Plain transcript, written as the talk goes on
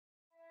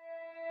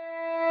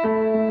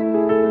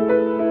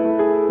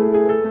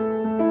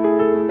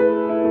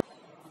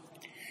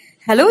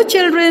Hello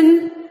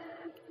children,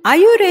 are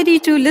you ready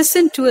to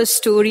listen to a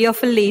story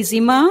of a lazy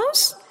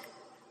mouse?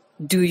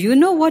 Do you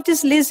know what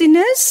is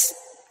laziness?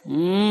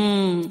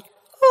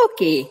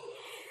 Okay,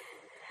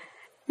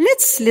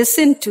 let's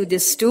listen to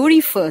this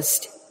story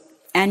first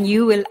and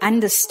you will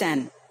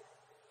understand.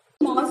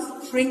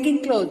 Mouse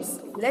shrinking clothes.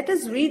 Let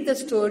us read the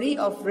story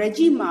of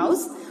Reggie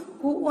Mouse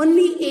who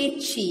only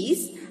ate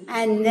cheese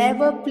and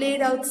never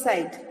played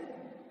outside.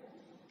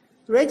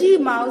 Reggie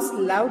Mouse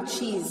loved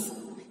cheese.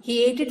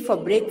 He ate it for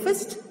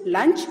breakfast,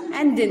 lunch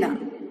and dinner.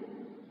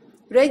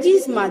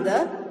 Reggie's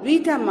mother,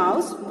 Rita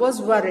Mouse, was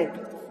worried.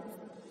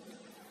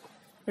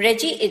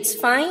 Reggie, it's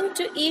fine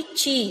to eat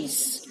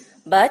cheese,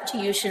 but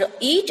you should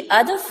eat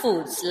other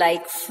foods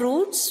like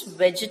fruits,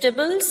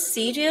 vegetables,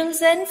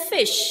 cereals and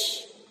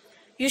fish.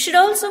 You should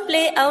also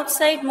play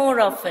outside more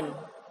often.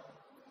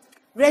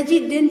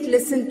 Reggie didn't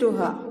listen to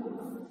her.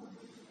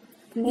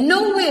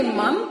 No way,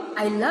 Mum.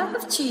 I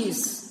love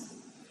cheese.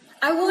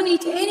 I won't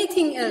eat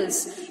anything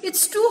else.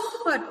 It's too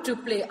hot to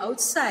play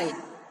outside.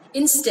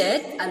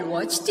 Instead, I'll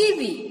watch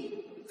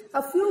TV.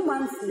 A few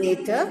months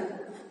later,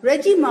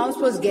 Reggie Mouse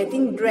was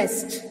getting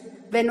dressed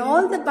when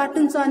all the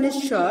buttons on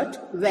his shirt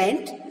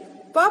went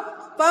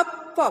pop,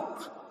 pop,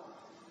 pop.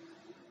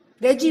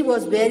 Reggie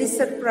was very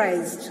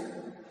surprised.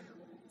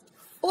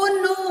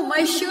 Oh no,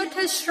 my shirt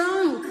has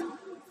shrunk.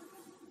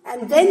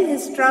 And then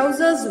his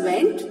trousers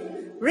went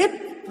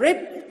rip,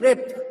 rip,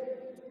 rip.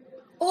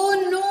 Oh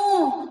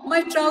no,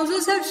 my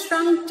trousers have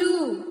shrunk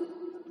too.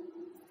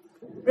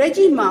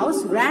 Reggie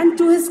Mouse ran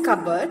to his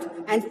cupboard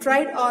and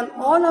tried on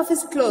all of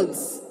his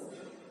clothes.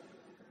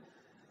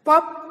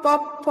 Pop,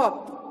 pop,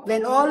 pop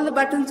went all the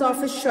buttons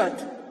off his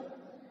shirt.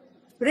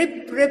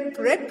 Rip, rip,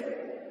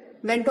 rip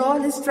went all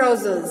his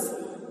trousers.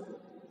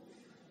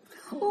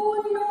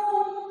 Oh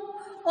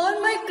no, all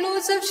my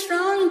clothes have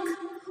shrunk.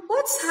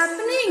 What's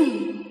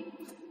happening?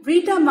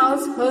 Rita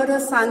Mouse heard her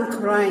son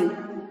crying.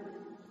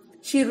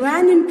 She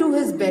ran into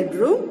his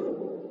bedroom.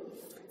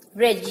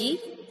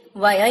 Reggie,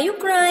 why are you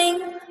crying?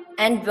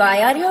 And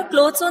why are your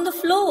clothes on the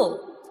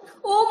floor?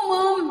 Oh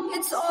Mom,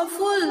 it's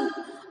awful.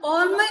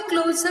 All my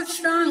clothes have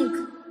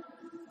shrunk.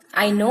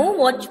 I know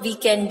what we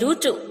can do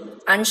to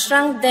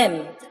unshrunk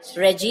them.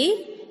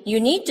 Reggie,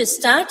 you need to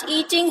start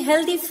eating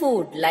healthy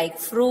food like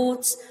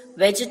fruits,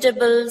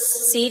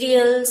 vegetables,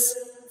 cereals,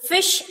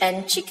 fish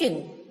and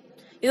chicken.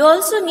 You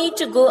also need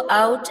to go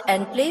out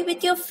and play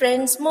with your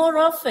friends more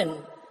often.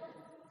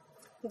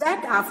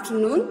 That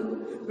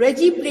afternoon,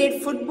 Reggie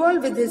played football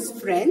with his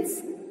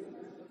friends.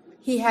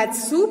 He had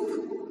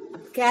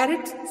soup,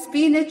 carrot,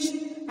 spinach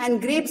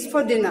and grapes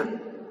for dinner.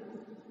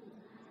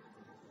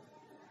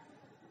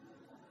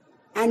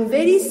 And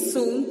very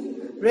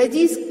soon,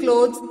 Reggie's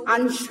clothes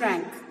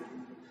unshrank.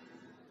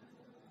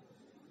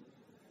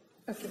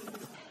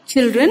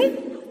 Children,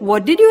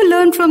 what did you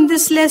learn from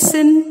this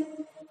lesson?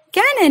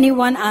 Can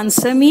anyone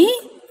answer me?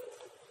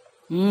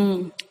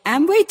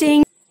 I'm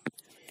waiting.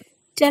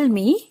 Tell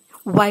me,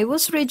 why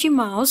was Reggie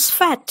Mouse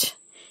fat?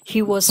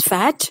 He was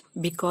fat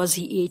because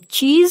he ate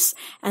cheese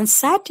and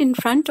sat in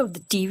front of the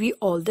TV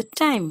all the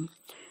time.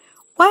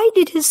 Why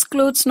did his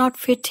clothes not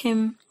fit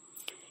him?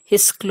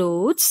 His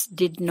clothes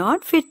did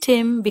not fit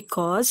him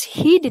because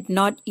he did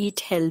not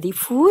eat healthy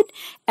food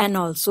and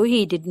also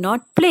he did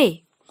not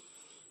play.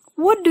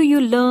 What do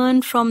you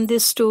learn from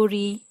this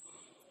story?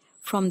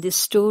 From this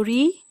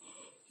story,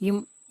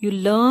 you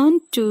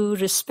learn to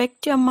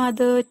respect your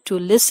mother, to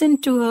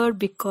listen to her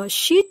because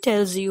she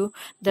tells you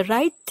the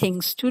right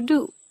things to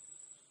do.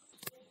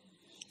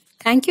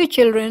 Thank you,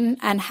 children,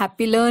 and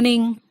happy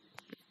learning.